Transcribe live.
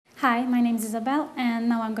Hi, my name is Isabel, and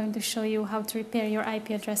now I'm going to show you how to repair your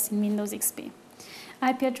IP address in Windows XP.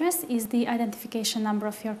 IP address is the identification number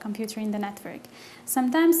of your computer in the network.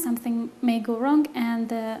 Sometimes something may go wrong and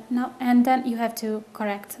then you have to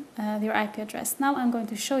correct your IP address. Now I'm going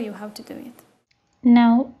to show you how to do it.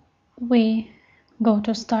 Now we go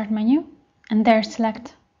to Start menu and there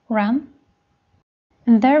select Run.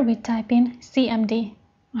 And there we type in CMD.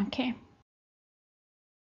 Okay.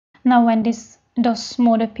 Now when this DOS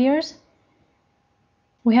mode appears,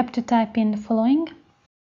 we have to type in the following: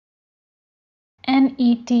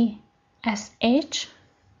 netsh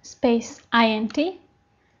space int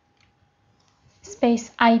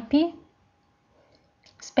space IP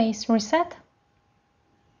space reset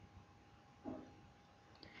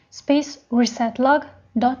space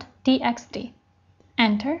restlog.txt.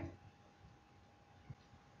 Enter.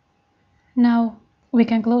 Now we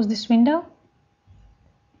can close this window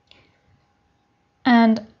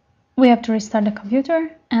and we have to restart the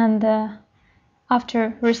computer, and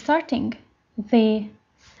after restarting, the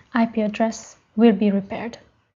IP address will be repaired.